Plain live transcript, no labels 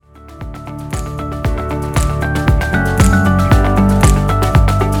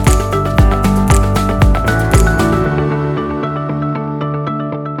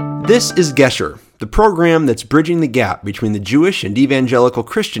This is Gesher, the program that's bridging the gap between the Jewish and evangelical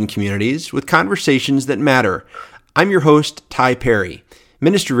Christian communities with conversations that matter. I'm your host, Ty Perry,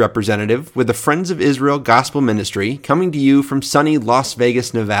 ministry representative with the Friends of Israel Gospel Ministry, coming to you from sunny Las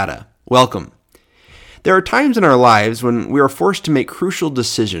Vegas, Nevada. Welcome. There are times in our lives when we are forced to make crucial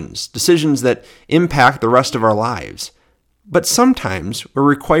decisions that impact the rest of our lives. But sometimes we're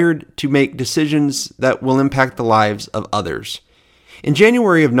required to make decisions that will impact the lives of others. In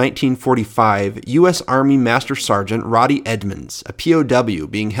January of 1945, U.S. Army Master Sergeant Roddy Edmonds, a POW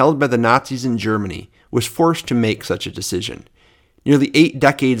being held by the Nazis in Germany, was forced to make such a decision. Nearly 8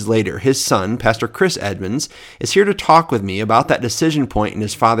 decades later, his son, Pastor Chris Edmonds, is here to talk with me about that decision point in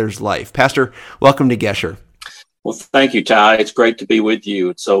his father's life. Pastor, welcome to Gesher. Well, thank you, Ty. It's great to be with you.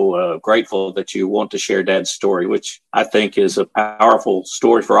 It's so grateful that you want to share Dad's story, which I think is a powerful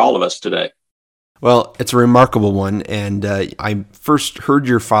story for all of us today. Well, it's a remarkable one, and I first heard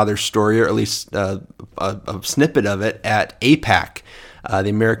your father's story, or at least a snippet of it, at AIPAC, the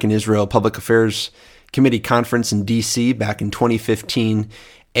American Israel Public Affairs Committee Conference in D.C. back in 2015,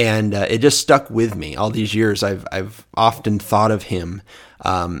 and it just stuck with me all these years. I've often thought of him,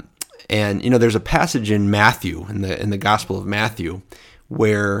 and there's a passage in Matthew, in the Gospel of Matthew,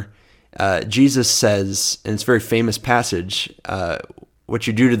 where Jesus says, and it's a very famous passage, "What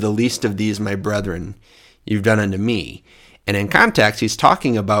you do to the least of these, my brethren, you've done unto me." And in context, he's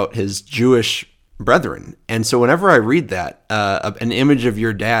talking about his Jewish brethren. And so whenever I read that, an image of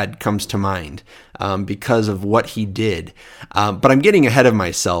your dad comes to mind because of what he did. But I'm getting ahead of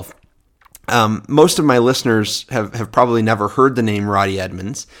myself. Most of my listeners have probably never heard the name Roddy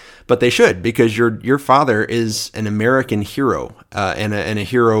Edmonds, but they should, because your father is an American hero and a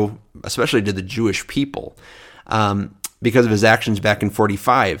hero especially to the Jewish people. Because of his actions back in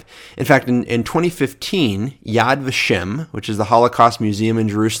 45. In fact, in 2015, Yad Vashem, which is the Holocaust Museum in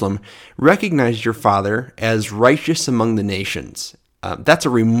Jerusalem, recognized your father as righteous among the nations. That's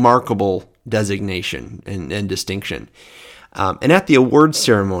a remarkable designation and distinction. And at the awards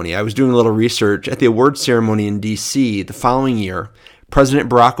ceremony, I was doing a little research, at the awards ceremony in D.C. the following year, President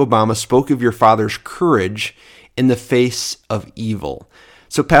Barack Obama spoke of your father's courage in the face of evil.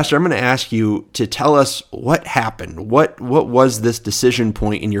 So, Pastor, I'm going to ask you to tell us what happened. What was this decision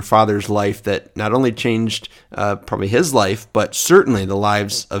point in your father's life that not only changed probably his life, but certainly the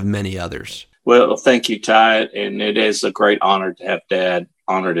lives of many others? Well, thank you, Ty. And it is a great honor to have Dad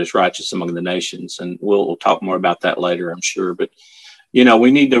honored as righteous among the nations. And we'll talk more about that later, I'm sure. But,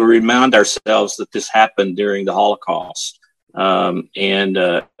 we need to remind ourselves that this happened during the Holocaust. And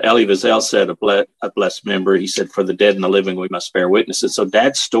Elie Wiesel said, a blessed member, he said, "For the dead and the living, we must bear witness." And so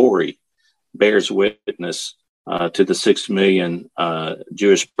Dad's story bears witness to the 6 million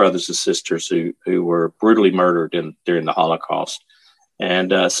Jewish brothers and sisters who were brutally murdered during the Holocaust.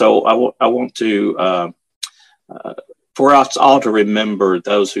 And so I want to, for us all to remember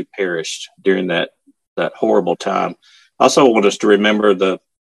those who perished during that horrible time. I also want us to remember the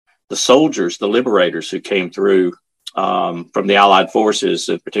soldiers, the liberators who came through from the Allied forces,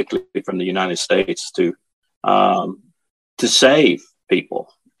 and particularly from the United States, to save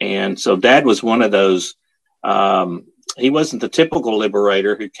people. And so Dad was one of those. He wasn't the typical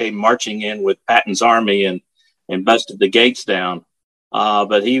liberator who came marching in with Patton's army and busted the gates down,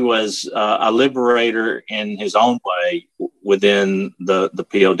 but he was a liberator in his own way within the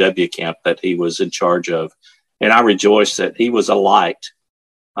POW camp that he was in charge of. And I rejoice that he was a light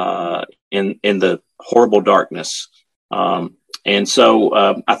in the horrible darkness. And so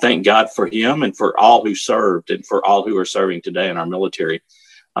I thank God for him and for all who served and for all who are serving today in our military.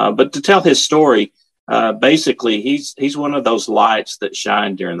 But to tell his story, basically, he's one of those lights that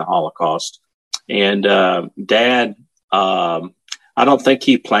shine during the Holocaust. And Dad, I don't think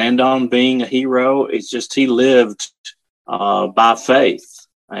he planned on being a hero. It's just he lived by faith.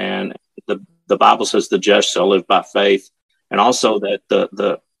 And the Bible says the just shall live by faith. And also that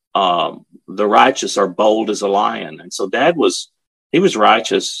the righteous are bold as a lion. And so Dad was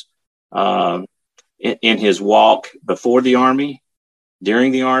righteous in his walk before the Army,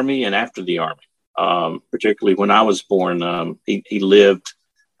 during the Army, and after the Army. Particularly when I was born, he lived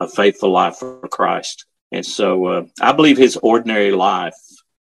a faithful life for Christ. And so I believe his ordinary life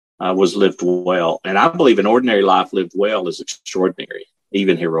was lived well. And I believe an ordinary life lived well is extraordinary,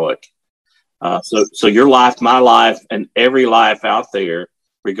 even heroic. So your life, my life, and every life out there,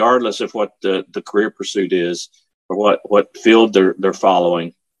 regardless of what the career pursuit is or what field they're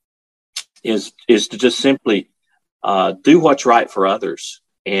following, is to just simply do what's right for others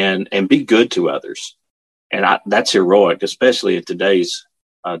and be good to others. And that's heroic, especially in today's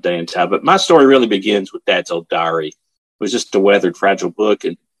day and time. But my story really begins with Dad's old diary. It was just a weathered, fragile book.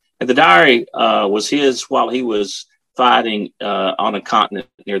 And And the diary was his while he was fighting on a continent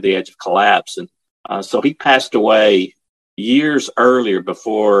near the edge of collapse. And so he passed away years earlier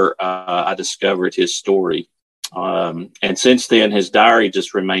before I discovered his story. And since then, his diary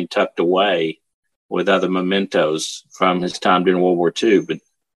just remained tucked away with other mementos from his time during World War II. But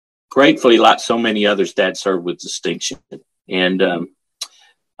gratefully, like so many others, Dad served with distinction. And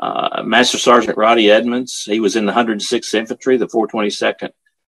Master Sergeant Roddy Edmonds, he was in the 106th Infantry, the 422nd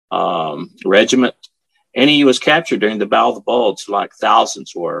Regiment, and he was captured during the Battle of the Bulge, like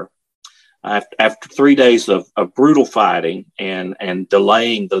thousands were. After 3 days of brutal fighting and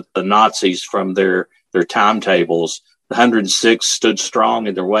delaying the Nazis from their timetables, the 106 stood strong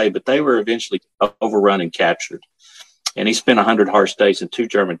in their way, but they were eventually overrun and captured. And he spent 100 harsh days in 2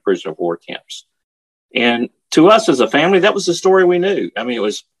 German prisoner of war camps. And to us as a family, that was the story we knew. I mean, it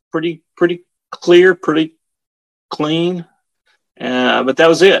was pretty clear, pretty clean, but that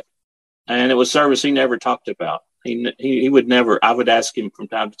was it. And it was service he never talked about. He would never. I would ask him from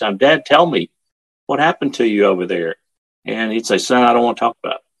time to time, Dad, tell me what happened to you over there. And he'd say, son, I don't want to talk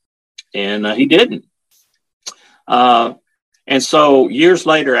about it. And he didn't. And so years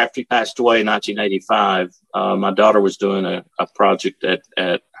later, after he passed away in 1985, my daughter was doing a project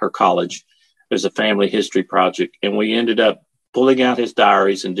at her college. It was a family history project. And we ended up pulling out his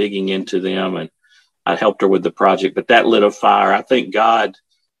diaries and digging into them. And I helped her with the project. But that lit a fire. I think God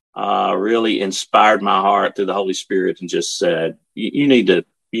really inspired my heart through the Holy Spirit and just said, you need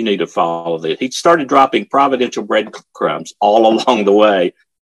to follow this. He started dropping providential breadcrumbs all along the way,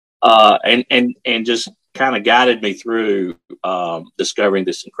 and just kind of guided me through discovering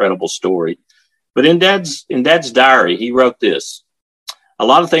this incredible story. But in Dad's diary, he wrote this: a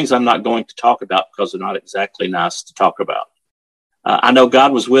lot of things I'm not going to talk about because they're not exactly nice to talk about. I know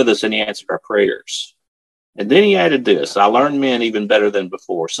God was with us and he answered our prayers. And then he added this: I learned men even better than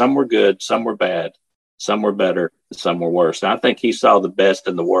before. Some were good, some were bad, some were better, some were worse. And I think he saw the best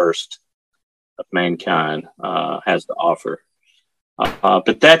and the worst of mankind has to offer.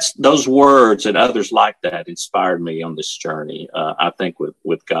 But those words and others like that inspired me on this journey, I think,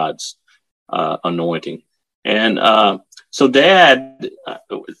 with God's anointing. And so Dad,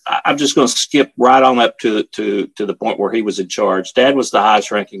 I'm just going to skip right on up to the point where he was in charge. Dad was the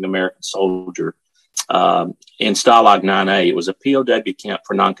highest ranking American soldier in Stalag 9A. It was a POW camp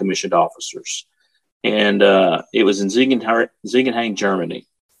for non-commissioned officers. And it was in Ziegenhain, Germany.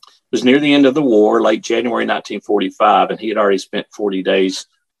 It was near the end of the war, late January 1945, and he had already spent 40 days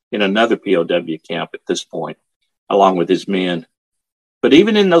in another POW camp at this point, along with his men. But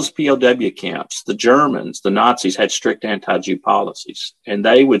even in those POW camps, the Germans, the Nazis, had strict anti-Jew policies, and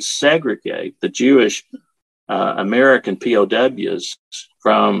they would segregate the Jewish American POWs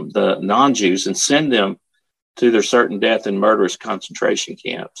from the non-Jews and send them to their certain death and murderous concentration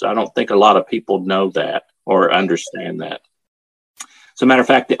camps. I don't think a lot of people know that or understand that. As a matter of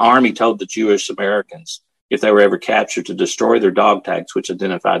fact, the Army told the Jewish Americans, if they were ever captured, to destroy their dog tags, which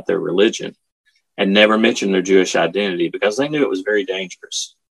identified their religion, and never mention their Jewish identity because they knew it was very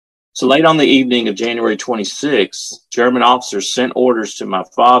dangerous. So late on the evening of January 26th, German officers sent orders to my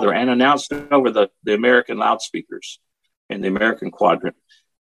father and announced over the American loudspeakers in the American quadrant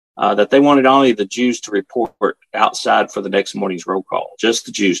that they wanted only the Jews to report outside for the next morning's roll call. Just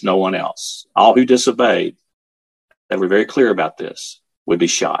the Jews, no one else. All who disobeyed, they were very clear about this, would be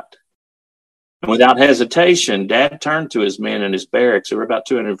shot. And without hesitation, Dad turned to his men in his barracks. There were about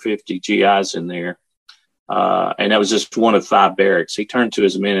 250 GIs in there. And that was just one of 5 barracks. He turned to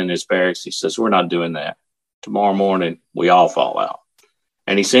his men in his barracks. He says, we're not doing that. Tomorrow morning, we all fall out.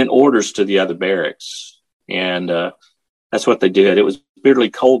 And he sent orders to the other barracks. And that's what they did. It was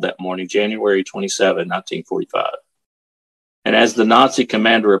bitterly cold that morning, January 27, 1945. And as the Nazi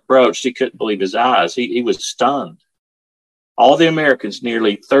commander approached, he couldn't believe his eyes. He was stunned. All the Americans,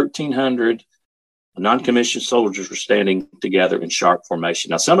 nearly 1,300 non-commissioned soldiers, were standing together in sharp formation.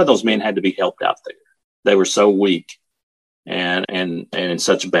 Now, some of those men had to be helped out there. They were so weak and in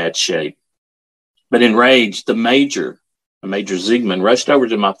such bad shape. But enraged, Major Ziegman, rushed over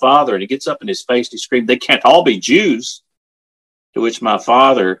to my father, and he gets up in his face. He screamed, "They can't all be Jews." To which my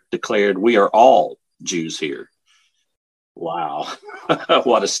father declared, "We are all Jews here." Wow.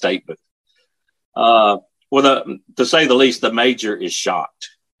 What a statement. Well, to say the least, the Major is shocked.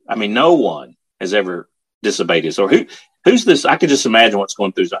 I mean, no one has ever disobeyed his order. Who's this? I could just imagine what's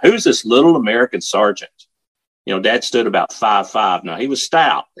going through his mind. Who's this little American sergeant? You know, Dad stood about 5'5". Now, he was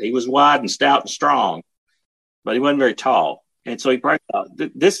stout. He was wide and stout and strong, but he wasn't very tall. And so he probably thought,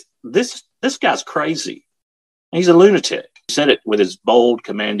 this guy's crazy. He's a lunatic. He said it with his bold,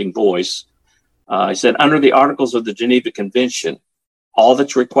 commanding voice. He said, under the Articles of the Geneva Convention, All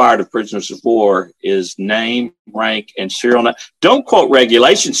that's required of prisoners of war is name, rank, and serial number. Don't quote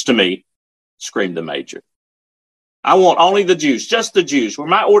regulations to me, screamed the major. I want only the Jews, just the Jews. Where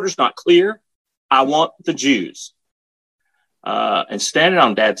my order's not clear, I want the Jews. And standing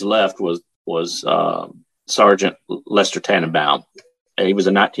on Dad's left was Sergeant Lester Tannenbaum. He was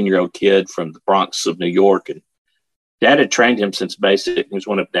a 19-year-old kid from the Bronx of New York, and Dad had trained him since basic. He was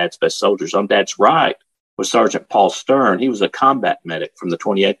one of Dad's best soldiers. On Dad's right was Sergeant Paul Stern. He was a combat medic from the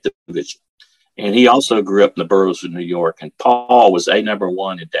 28th Division, and he also grew up in the boroughs of New York. And Paul was a number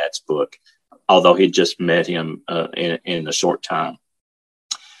one in Dad's book, although he'd just met him in a short time.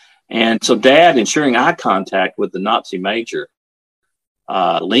 And so Dad, ensuring eye contact with the Nazi major,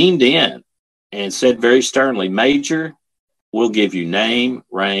 leaned in and said very sternly, "Major, we'll give you name,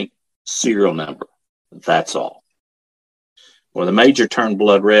 rank, serial number. That's all." Well, the major turned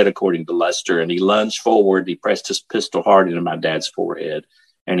blood red, according to Lester, and he lunged forward. He pressed his pistol hard into my dad's forehead,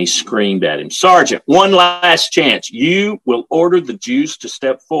 and he screamed at him, "Sergeant, one last chance. You will order the Jews to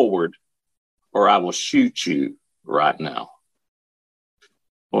step forward, or I will shoot you right now."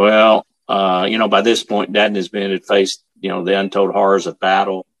 Well, by this point, Dad and his men had faced, the untold horrors of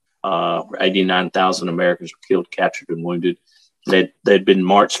battle. 89,000 Americans were killed, captured, and wounded. They'd been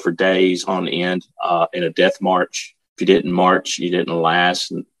marched for days on end in a death march. If you didn't march, you didn't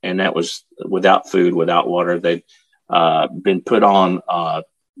last. And that was without food, without water. They'd been put on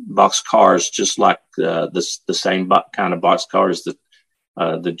box cars, just like the same kind of box cars that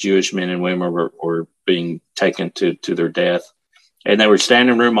the Jewish men and women were being taken to their death. And they were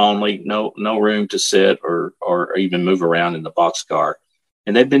standing room only, no room to sit or even move around in the boxcar.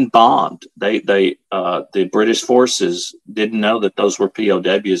 And they'd been bombed. The British forces didn't know that those were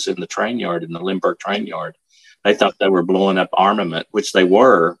POWs in the train yard, in the Limburg train yard. They thought they were blowing up armament, which they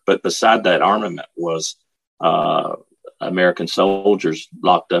were. But beside that armament was American soldiers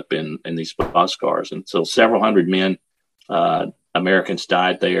locked up in these boxcars. And so several hundred men, Americans,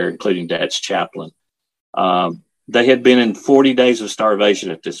 died there, including Dad's chaplain. They had been in 40 days of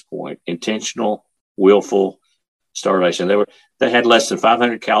starvation at this point, intentional, willful starvation. They had less than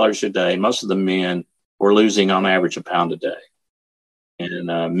 500 calories a day. Most of the men were losing on average a pound a day.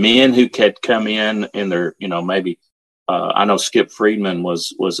 And men who had come in their, maybe, I know Skip Friedman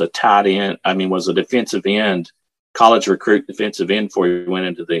was a tight end. Was a defensive end, college recruit defensive end before he went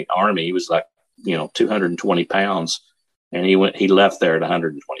into the Army. He was like, 220 pounds, and he left there at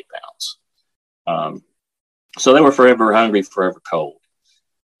 120 pounds. So they were forever hungry, forever cold.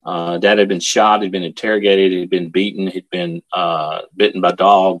 Dad had been shot, he'd been interrogated, he'd been beaten, he'd been bitten by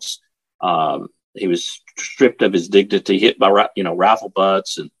dogs. He was stripped of his dignity, hit by rifle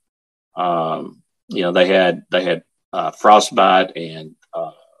butts, and they had frostbite, and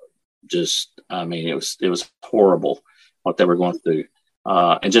it was horrible what they were going through.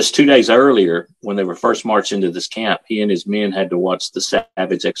 And just 2 days earlier, when they were first marched into this camp, he and his men had to watch the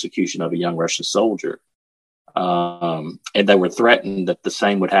savage execution of a young Russian soldier. And they were threatened that the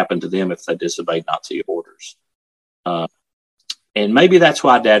same would happen to them if they disobeyed Nazi orders. And maybe that's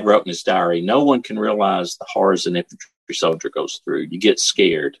why Dad wrote in his diary, no one can realize the horrors an infantry soldier goes through. You get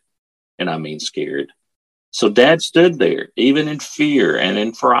scared, and I mean scared. So Dad stood there, even in fear and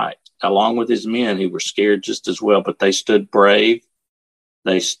in fright, along with his men who were scared just as well, but they stood brave,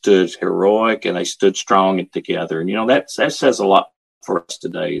 they stood heroic, and they stood strong and together. And, that says a lot for us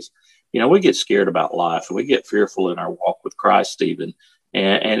today. We get scared about life, and we get fearful in our walk with Christ, even,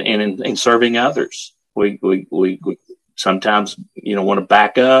 and in serving others. We sometimes, want to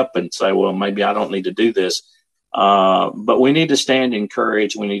back up and say, well, maybe I don't need to do this. But we need to stand in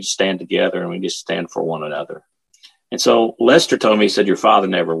courage. We need to stand together, and we need to stand for one another. And so Lester told me, he said, your father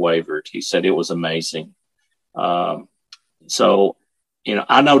never wavered. He said it was amazing. So,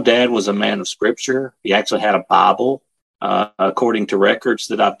 I know Dad was a man of scripture. He actually had a Bible. According to records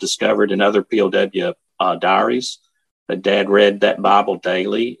that I've discovered in other POW diaries, that Dad read that Bible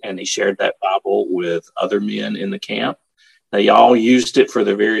daily, and he shared that Bible with other men in the camp. They all used it for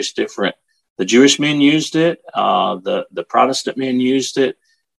their various different. The Jewish men used it, the Protestant men used it,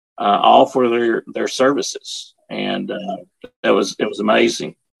 all for their services, and it was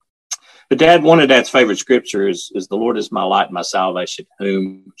amazing. But one of Dad's favorite scripture is "The Lord is my light and my salvation;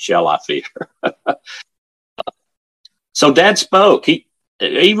 whom shall I fear?" So Dad spoke. He,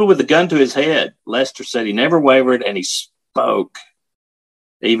 even with the gun to his head, Lester said he never wavered, and he spoke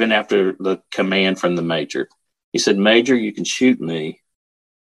even after the command from the major. He said, "Major, you can shoot me,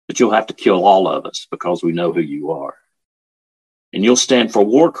 but you'll have to kill all of us because we know who you are. And you'll stand for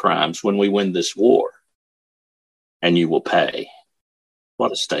war crimes when we win this war, and you will pay."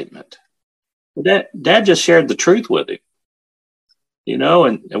 What a statement. Dad just shared the truth with him.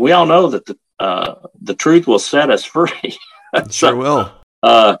 and we all know that the truth will set us free. It sure will.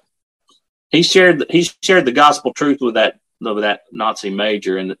 He shared the gospel truth with that Nazi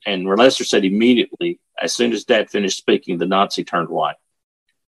major, and Lester said immediately, as soon as Dad finished speaking, the Nazi turned white.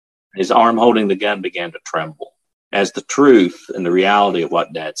 His arm holding the gun began to tremble as the truth and the reality of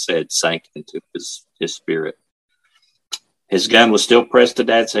what Dad said sank into his spirit. His gun was still pressed to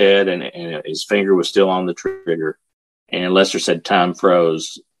Dad's head, and his finger was still on the trigger. And Lester said time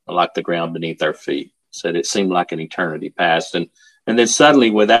froze like the ground beneath our feet. Said it seemed like an eternity passed. And then suddenly,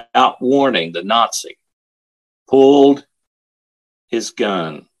 without warning, the Nazi pulled his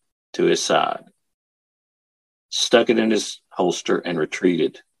gun to his side, stuck it in his holster, and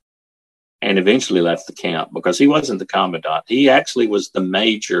retreated. And eventually left the camp because he wasn't the commandant. He actually was the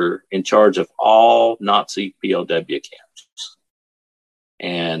major in charge of all Nazi POW camps.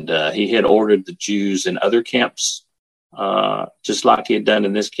 And he had ordered the Jews in other camps, just like he had done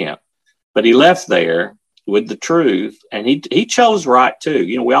in this camp. But he left there with the truth, and he chose right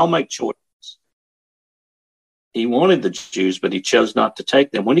too. We all make choices. He wanted the Jews, but he chose not to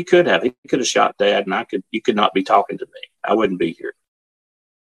take them when he could have. He could have shot Dad, and you could not be talking to me. I wouldn't be here.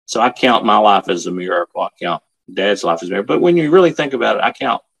 So I count my life as a miracle. I count Dad's life as a miracle. But when you really think about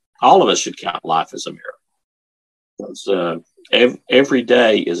it, all of us should count life as a miracle. Because every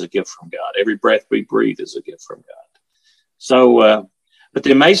day is a gift from God. Every breath we breathe is a gift from God. So, but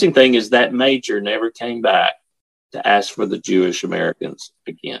the amazing thing is that major never came back to ask for the Jewish Americans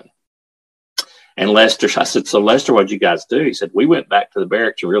again. And Lester, I said, so Lester, what'd you guys do? He said, we went back to the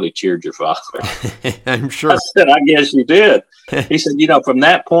barracks and really cheered your father. I'm sure. I said, I guess you did. He said, from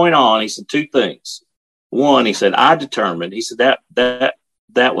that point on, he said two things. One, he said, I determined, he said, that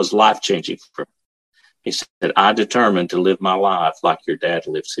was life-changing for me. He said, I determined to live my life like your dad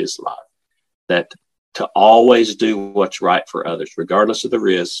lives his life. That to always do what's right for others, regardless of the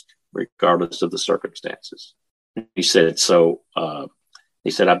risk, regardless of the circumstances. He said,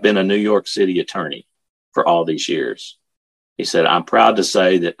 I've been a New York City attorney for all these years. He said, I'm proud to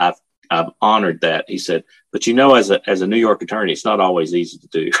say that I've honored that. He said, but as a New York attorney, it's not always easy to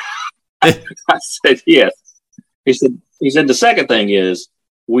do. I said, yes. He said, the second thing is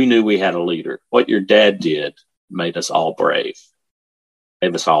we knew we had a leader. What your dad did made us all brave,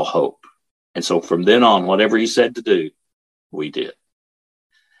 gave us all hope. And so from then on, whatever he said to do, we did.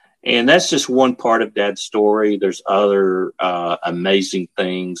 And that's just one part of Dad's story. There's other amazing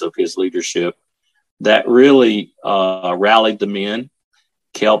things of his leadership that really rallied the men,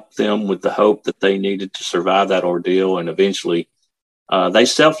 helped them with the hope that they needed to survive that ordeal. And eventually they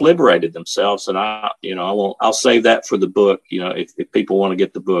self-liberated themselves. And I'll save that for the book. If people want to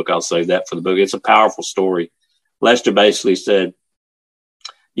get the book, I'll save that for the book. It's a powerful story. Lester basically said,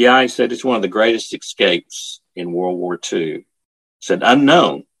 he said, it's one of the greatest escapes in World War II. He said,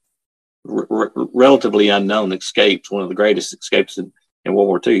 unknown. Relatively unknown escapes, one of the greatest escapes in World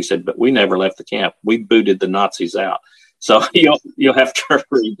War II. He said, but we never left the camp. We booted the Nazis out. So you'll have to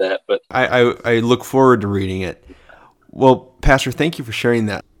read that. But I look forward to reading it. Well, Pastor, thank you for sharing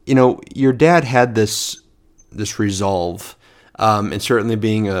that. Your dad had this resolve, and certainly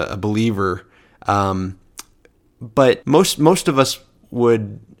being a believer. But most of us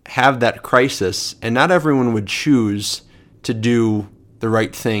would have that crisis, and not everyone would choose to do the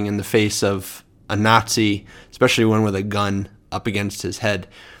right thing in the face of a Nazi, especially one with a gun up against his head.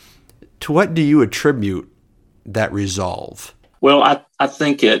 To what do you attribute that resolve? Well, I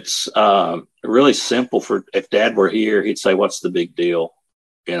think it's really simple. If Dad were here, he'd say, what's the big deal?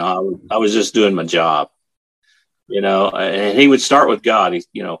 I was just doing my job, and he would start with God.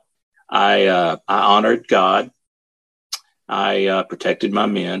 I honored God. I protected my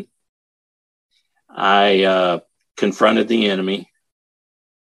men. I confronted the enemy.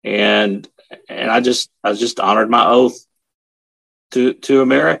 And I just honored my oath to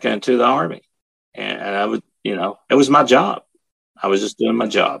America and to the Army. And I would, it was my job. I was just doing my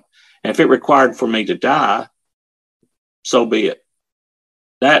job. And if it required for me to die, so be it.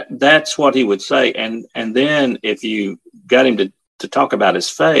 That's what he would say. And then if you got him to talk about his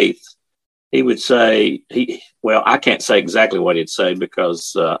faith, he would say, I can't say exactly what he'd say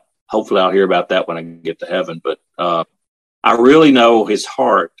because hopefully I'll hear about that when I get to heaven. But I really know his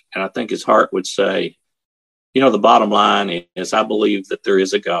heart, and I think his heart would say, the bottom line is I believe that there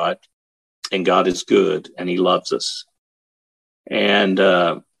is a God, and God is good, and he loves us. And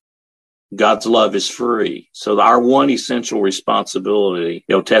God's love is free. So our one essential responsibility,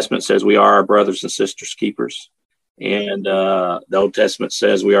 the Old Testament says we are our brothers and sisters' keepers. And the Old Testament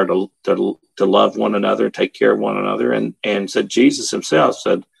says we are to love one another, take care of one another. And said Jesus himself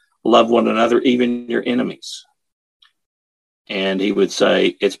said, love one another, even your enemies. And he would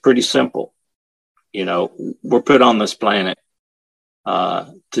say, it's pretty simple. We're put on this planet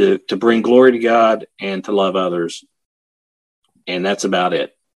to bring glory to God and to love others. And that's about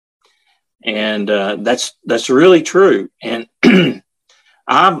it. And that's really true. And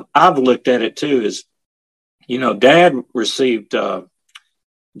I've looked at it too as, Dad received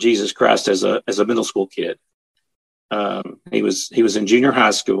Jesus Christ as a middle school kid. He was in junior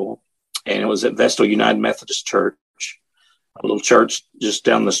high school, and it was at Vestal United Methodist Church, a little church just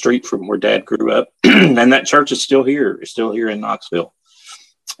down the street from where Dad grew up. And that church is still here. It's still here in Knoxville.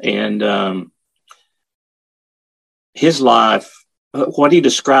 And his life, what he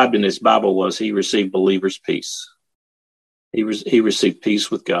described in his Bible was he received believer's peace. He received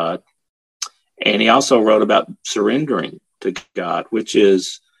peace with God. And he also wrote about surrendering to God, which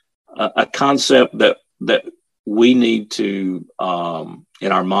is a concept that we need to,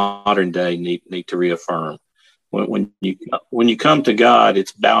 in our modern day, need to reaffirm. When you come to God,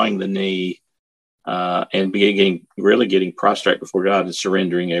 it's bowing the knee and getting prostrate before God and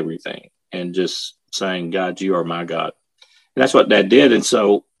surrendering everything and just saying, God, you are my God. And that's what Dad did. And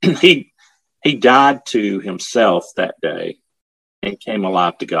so he died to himself that day and came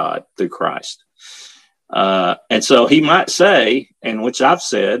alive to God through Christ. And so he might say, and which I've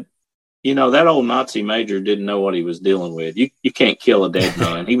said, that old Nazi major didn't know what he was dealing with. You can't kill a dead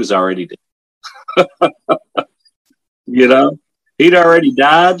man. He was already dead. He'd already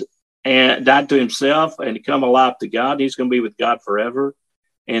died and died to himself and come alive to God. He's going to be with God forever.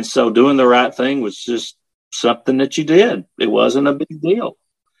 And so doing the right thing was just something that you did. It wasn't a big deal.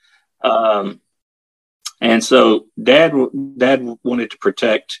 And so Dad wanted to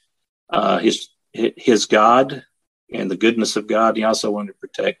protect his God and the goodness of God. He also wanted to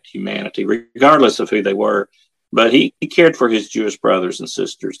protect humanity, regardless of who they were. But he cared for his Jewish brothers and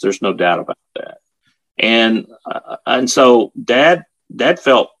sisters. There's no doubt about that. And so Dad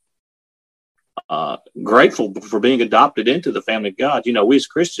felt grateful for being adopted into the family of God. We as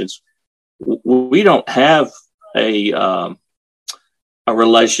Christians, we don't have a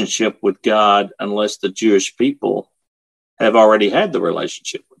relationship with God unless the Jewish people have already had the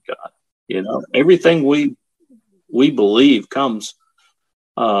relationship with God. Everything we believe comes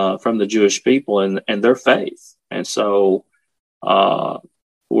from the Jewish people and their faith. And so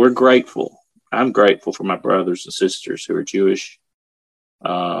we're grateful. I'm grateful for my brothers and sisters who are Jewish.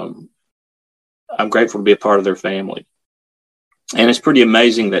 I'm grateful to be a part of their family. And it's pretty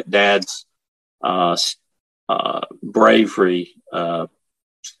amazing that Dad's bravery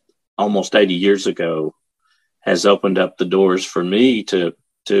almost 80 years ago has opened up the doors for me to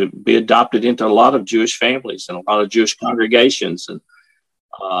be adopted into a lot of Jewish families and a lot of Jewish congregations. And,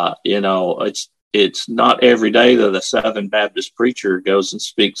 it's not every day that a Southern Baptist preacher goes and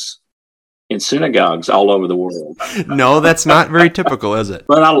speaks in synagogues all over the world. No, that's not very typical, is it?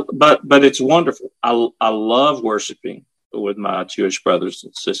 But it's wonderful. I love worshiping with my Jewish brothers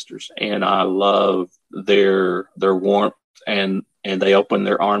and sisters, and I love their warmth, and they open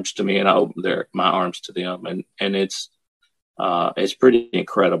their arms to me, and I open my arms to them, and it's pretty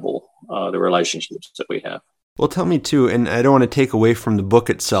incredible, the relationships that we have. Well, tell me too, and I don't want to take away from the book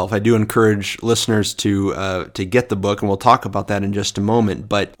itself. I do encourage listeners to get the book, and we'll talk about that in just a moment.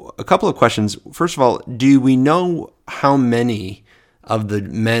 But a couple of questions. First of all, do we know how many of the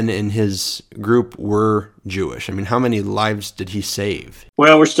men in his group were Jewish? I mean, how many lives did he save?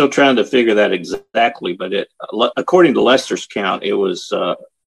 Well, we're still trying to figure that exactly, but according to Lester's count, it was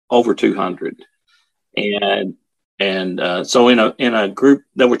over 200, and so in a group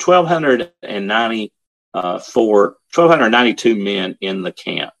there were 1,292 men in the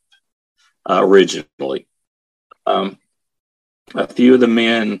camp originally. A few of the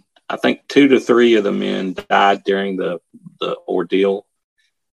men, I think 2 to 3 of the men died during the ordeal.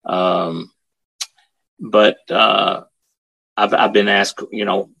 But I've been asked,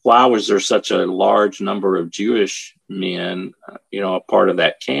 why was there such a large number of Jewish men, a part of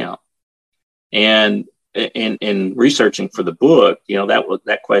that camp? And in researching for the book,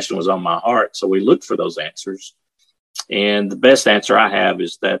 that question was on my heart. So we looked for those answers. And the best answer I have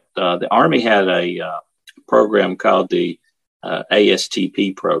is that the Army had a program called the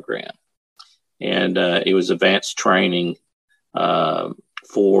ASTP program. And it was advanced training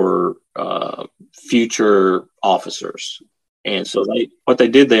for future officers. And so what they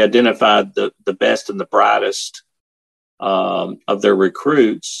did, they identified the best and the brightest of their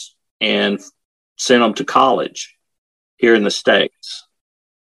recruits and sent them to college here in the States.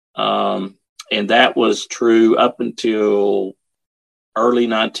 And that was true up until early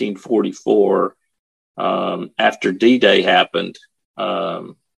 1944, after D-Day happened.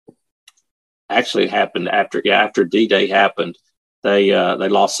 actually happened after D-Day happened. They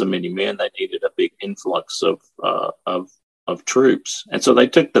lost so many men, they needed a big influx of troops, and so they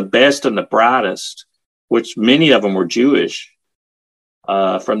took the best and the brightest, which many of them were Jewish,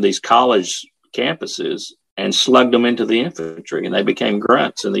 from these college campuses, and slugged them into the infantry, and they became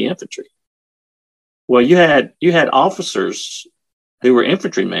grunts in the infantry. Well, you had officers who were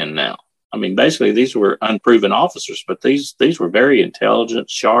infantrymen now. I mean, basically, these were unproven officers, but these were very intelligent,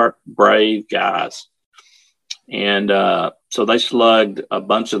 sharp, brave guys. And so they slugged a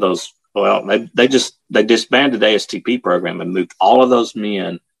bunch of those. Well, they disbanded the ASTP program and moved all of those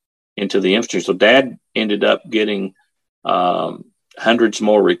men into the infantry. So Dad ended up getting hundreds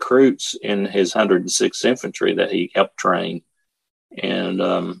more recruits in his 106th Infantry that he helped train.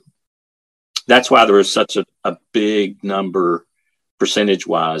 And that's why there was such a big number,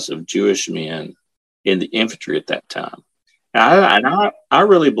 percentage-wise, of Jewish men in the infantry at that time. And I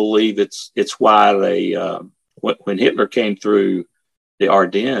really believe it's why they when Hitler came through the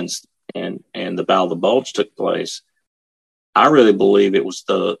Ardennes and the Battle of the Bulge took place, I really believe it was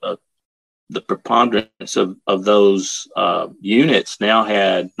the preponderance of those units now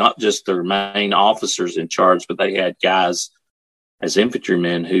had not just their main officers in charge, but they had guys as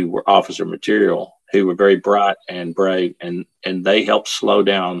infantrymen who were officer material, who were very bright and brave, and they helped slow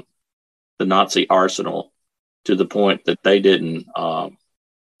down the Nazi arsenal to the point that they didn't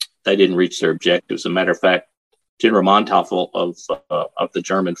reach their objectives. As a matter of fact, General Manteuffel of the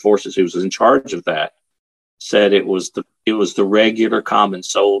German forces, who was in charge of that, said it was the regular common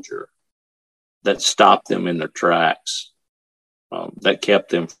soldier that stopped them in their tracks, that kept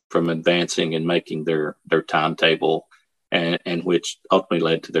them from advancing and making their timetable, and which ultimately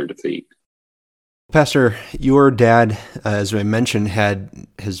led to their defeat. Pastor, your dad, as I mentioned,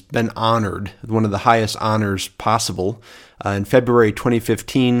 has been honored with one of the highest honors possible. In February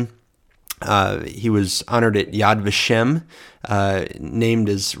 2015, he was honored at Yad Vashem, named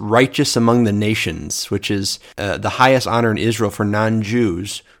as Righteous Among the Nations, which is the highest honor in Israel for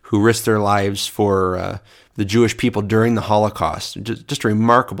non-Jews who risked their lives for the Jewish people during the Holocaust. Just a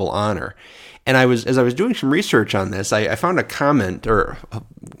remarkable honor. And as I was doing some research on this, I found a comment or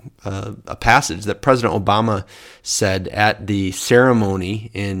a passage that President Obama said at the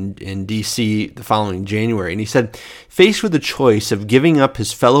ceremony in D.C. the following January. And he said, faced with the choice of giving up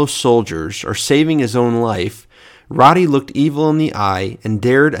his fellow soldiers or saving his own life, Roddie looked evil in the eye and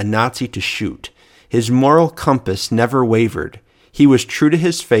dared a Nazi to shoot. His moral compass never wavered. He was true to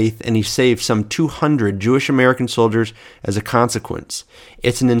his faith, and he saved some 200 Jewish American soldiers as a consequence.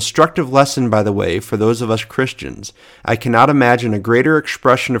 It's an instructive lesson, by the way, for those of us Christians. I cannot imagine a greater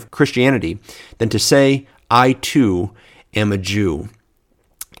expression of Christianity than to say, I too am a Jew.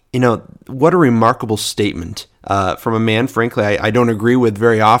 You know, what a remarkable statement from a man, frankly, I don't agree with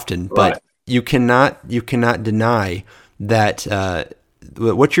very often, but right. You cannot deny that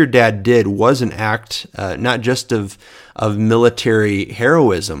what your dad did was an act not just of military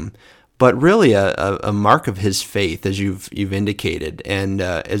heroism, but really a mark of his faith, as you've indicated. And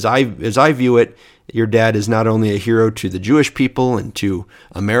as I view it, your dad is not only a hero to the Jewish people and to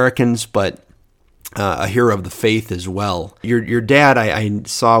Americans, but a hero of the faith as well. Your dad, I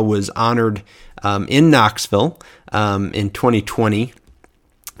saw, was honored in Knoxville in 2020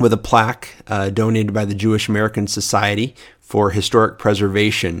 with a plaque donated by the Jewish American Society for Historic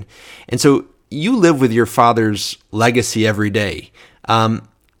Preservation. And so you live with your father's legacy every day.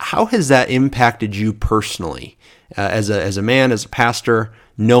 How has that impacted you personally as a man, as a pastor,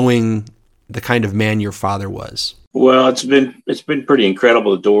 knowing the kind of man your father was? Well, it's been pretty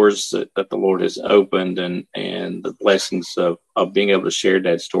incredible, the doors that the Lord has opened and the blessings of being able to share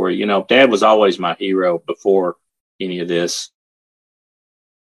Dad's story. You know, Dad was always my hero before any of this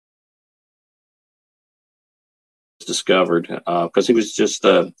discovered, because he was just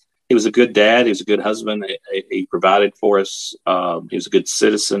he was a good dad. He was a good husband. He provided for us. He was a good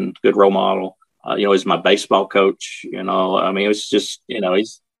citizen, good role model. You know, he's my baseball coach. You know, I mean, it was just, you know,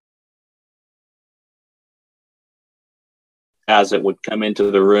 he's guys that would come into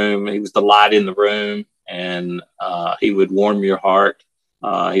the room. He was the light in the room, and he would warm your heart.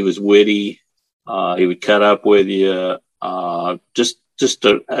 He was witty. He would cut up with you. Just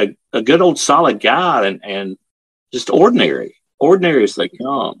a good old solid guy, and just ordinary as they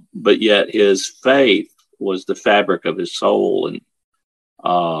come, but yet his faith was the fabric of his soul. And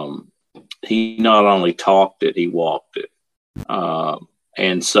he not only talked it, he walked it.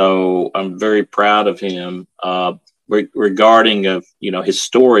 And so I'm very proud of him. Regarding of, you know, his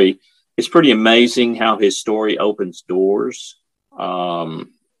story, it's pretty amazing how his story opens doors, and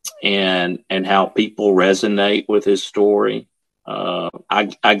how people resonate with his story.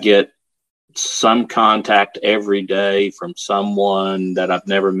 I get some contact every day from someone that I've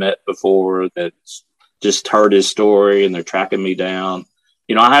never met before that's just heard his story and they're tracking me down.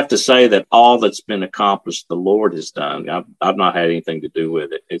 I have to say that all that's been accomplished, the Lord has done. I've not had anything to do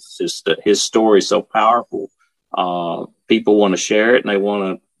with it. It's just that his story is so powerful. People want to share it, and they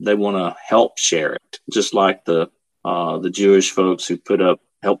want to help share it. Just like the Jewish folks who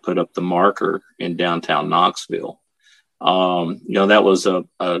helped put up the marker in downtown Knoxville. That was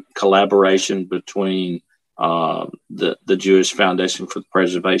a collaboration between the Jewish Foundation for the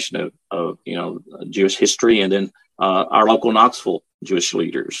Preservation of Jewish History, and then our local Knoxville Jewish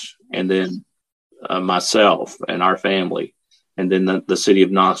leaders, and then myself and our family, and then the city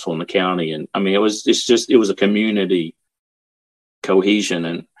of Knoxville and the county. And I mean, it was a community cohesion.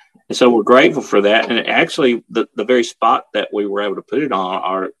 And so we're grateful for that. And actually the very spot that we were able to put it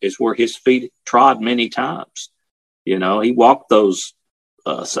on is where his feet trod many times. He walked those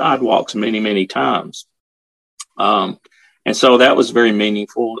sidewalks many, many times. And so that was very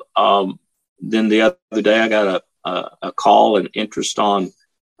meaningful. Then the other day I got a call and interest on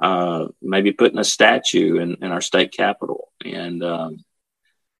maybe putting a statue in our state capitol. And,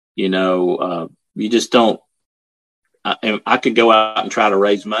 you just don't, I could go out and try to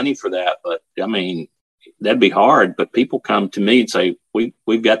raise money for that, but I mean, that'd be hard. But people come to me and say,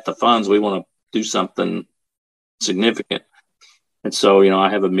 we've got the funds. We want to do something significant. And so, I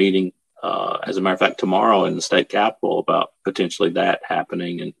have a meeting, as a matter of fact, tomorrow in the state capitol about potentially that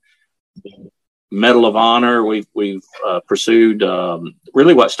happening. And Medal of Honor, we've pursued.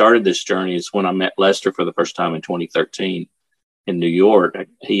 Really, what started this journey is when I met Lester for the first time in 2013 in New York.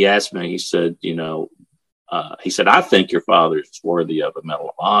 He asked me. He said, I think your father's worthy of a Medal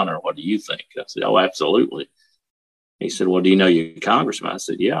of Honor. What do you think? I said, oh, absolutely. He said, well, do you know your congressman? I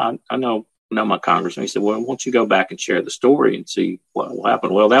said, yeah, I know my congressman. He said, well, why don't you go back and share the story and see what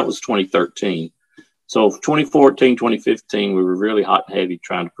happened? Well, that was 2013. So 2014, 2015, we were really hot and heavy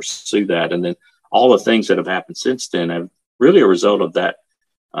trying to pursue that. And then all the things that have happened since then have really a result of that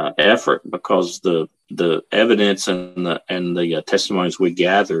effort, because the evidence and the testimonies we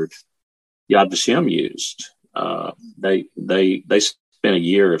gathered, Yad Vashem used. They spent a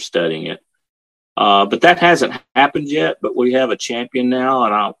year of studying it. But that hasn't happened yet, but we have a champion now,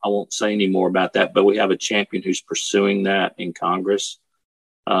 and I won't say any more about that, but we have a champion who's pursuing that in Congress,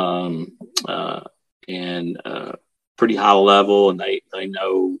 and pretty high level, and they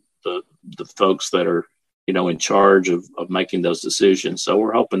know the folks that are, in charge of making those decisions. So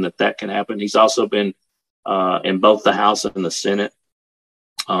we're hoping that can happen. He's also been in both the House and the Senate.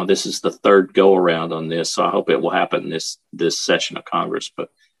 This is the third go around on this, so I hope it will happen this session of Congress. But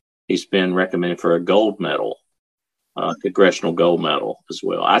he's been recommended for a gold medal, congressional gold medal as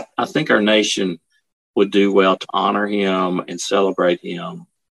well. I think our nation would do well to honor him and celebrate him,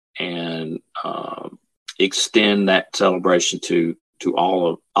 and extend that celebration to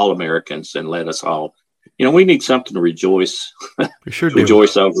all Americans, and let us all. We need something to rejoice. We sure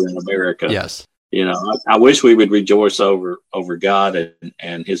rejoice over in America. Yes. I wish we would rejoice over God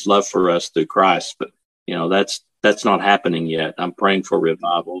and his love for us through Christ, but that's not happening yet. I'm praying for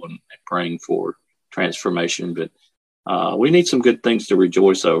revival and praying for transformation, but we need some good things to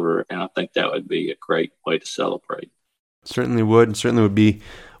rejoice over, and I think that would be a great way to celebrate. Certainly would be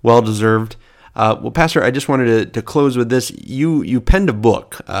well deserved. Well, Pastor, I just wanted to close with this. You penned a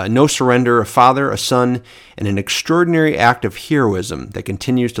book, No Surrender, A Father, a Son, and an Extraordinary Act of Heroism that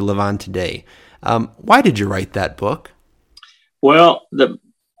continues to live on today. Why did you write that book? Well, the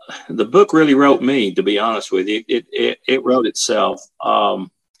book really wrote me, to be honest with you. It wrote itself.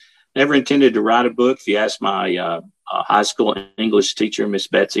 Never intended to write a book. If you ask my high school English teacher, Miss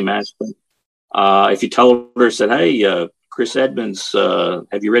Betsy Maston, if you told her, said, hey, Chris Edmonds,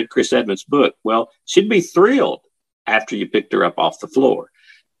 have you read Chris Edmonds' book? Well, she'd be thrilled after you picked her up off the floor.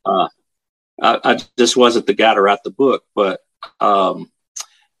 I just wasn't the guy to write the book, but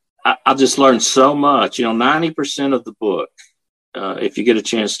I just learned so much. 90% of the book, if you get a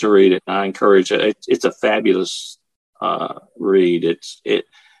chance to read it, I encourage it. It's a fabulous read.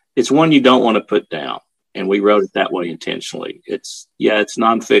 It's one you don't want to put down, and we wrote it that way intentionally. It's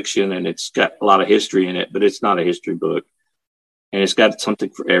nonfiction, and it's got a lot of history in it, but it's not a history book. And it's got something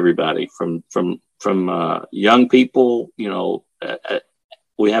for everybody, from young people.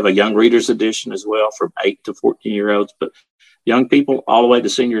 We have a young readers edition as well, from 8 to 14-year-olds, but young people all the way to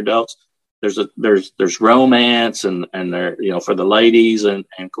senior adults. There's romance and there, for the ladies, and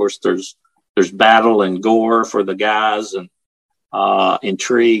of course there's battle and gore for the guys, and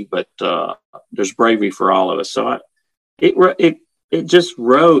intrigue, but there's bravery for all of us. So it just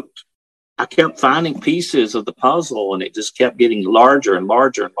wrote I kept finding pieces of the puzzle, and it just kept getting larger and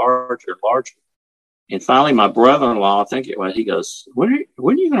larger and larger and larger. And finally, my brother-in-law, I think it was, he goes, when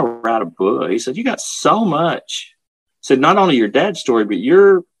are you going to write a book? He said, you got so much. He said, not only your dad's story, but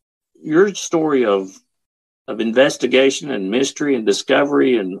your story of investigation and mystery and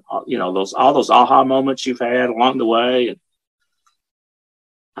discovery, and all those aha moments you've had along the way. And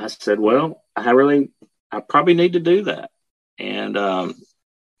I said, well, I probably need to do that. And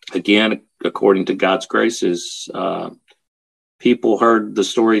again, according to God's graces, people heard the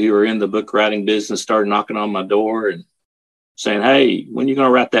story who were in the book writing business, started knocking on my door and saying, hey, when are you going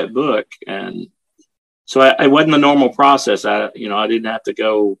to write that book? And so it wasn't a normal process. I didn't have to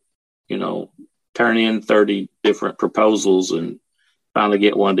go, turn in 30 different proposals and finally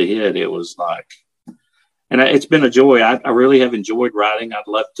get one to hit. It was like, and it's been a joy. I really have enjoyed writing. I'd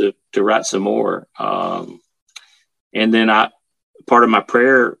love to write some more. And then part of my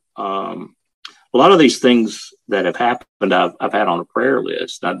prayer, a lot of these things that have happened, I've had on a prayer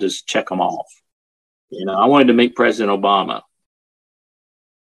list. I just check them off. I wanted to meet President Obama.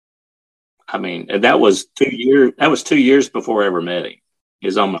 I mean, that was 2 years. That was 2 years before I ever met him.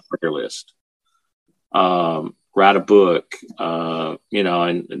 He's on my prayer list. Write a book, and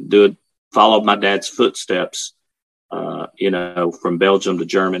follow my dad's footsteps, from Belgium to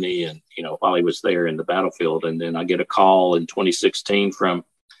Germany, and, while he was there in the battlefield. And then I get a call in 2016 from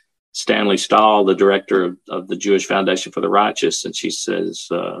Stanley Stahl, the director of the Jewish Foundation for the Righteous. And she says,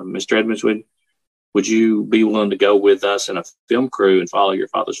 Mr. Edmonds, would you be willing to go with us in a film crew and follow your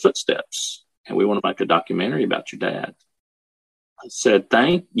father's footsteps? And we want to make a documentary about your dad. I said,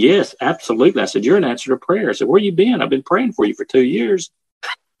 yes, absolutely. I said, you're an answer to prayer. I said, where you been? I've been praying for you for 2 years.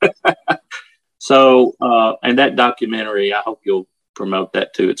 So, and that documentary, I hope you'll promote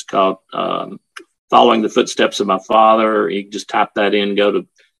that too. It's called Following the Footsteps of My Father. You can just type that in, go to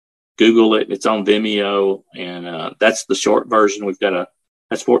Google it. It's on Vimeo. And that's the short version.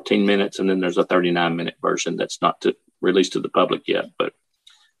 That's 14 minutes. And then there's a 39-minute version that's not released to the public yet. But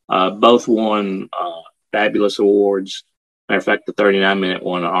both won fabulous awards. Matter of fact, the 39-minute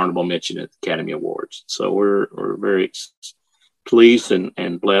won an honorable mention at the Academy Awards. So we're very pleased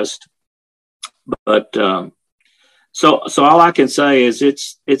and blessed. But so all I can say is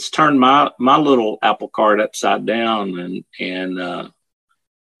it's turned my little apple cart upside down,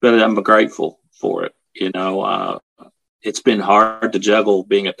 but I'm grateful for it. It's been hard to juggle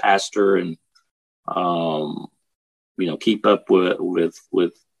being a pastor and keep up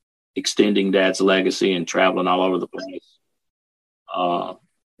with extending Dad's legacy and traveling all over the place.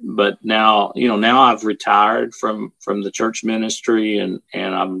 But now I've retired from the church ministry and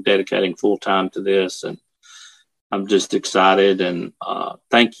I'm dedicating full time to this, and I'm just excited. And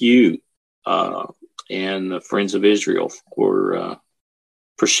thank you and the Friends of Israel for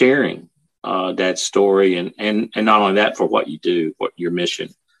sharing Dad's story, and not only that, for what you do, what your mission.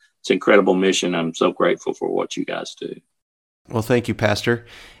 It's an incredible mission. I'm so grateful for what you guys do. Well, thank you, Pastor.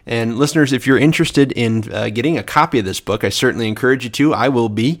 And listeners, if you're interested in getting a copy of this book, I certainly encourage you to. I will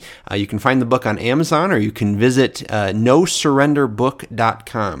be. You can find the book on Amazon, or you can visit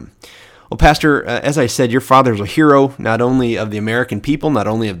nosurrenderbook.com. Well, Pastor, as I said, your father's a hero, not only of the American people, not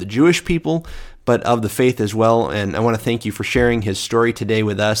only of the Jewish people, but of the faith as well. And I want to thank you for sharing his story today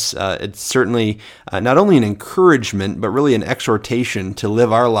with us. It's certainly not only an encouragement, but really an exhortation to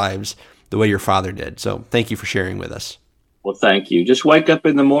live our lives the way your father did. So thank you for sharing with us. Well, thank you. Just wake up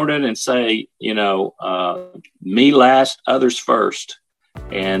in the morning and say, me last, others first,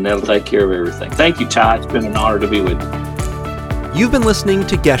 and that'll take care of everything. Thank you, Ty. It's been an honor to be with you. You've been listening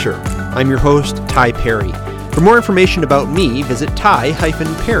to Gesher. I'm your host, Ty Perry. For more information about me, visit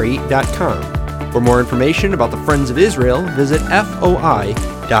ty-perry.com. For more information about the Friends of Israel, visit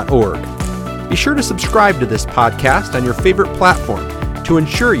foi.org. Be sure to subscribe to this podcast on your favorite platform to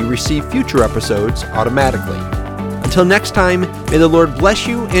ensure you receive future episodes automatically. Until next time, may the Lord bless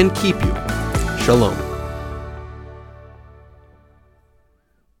you and keep you. Shalom.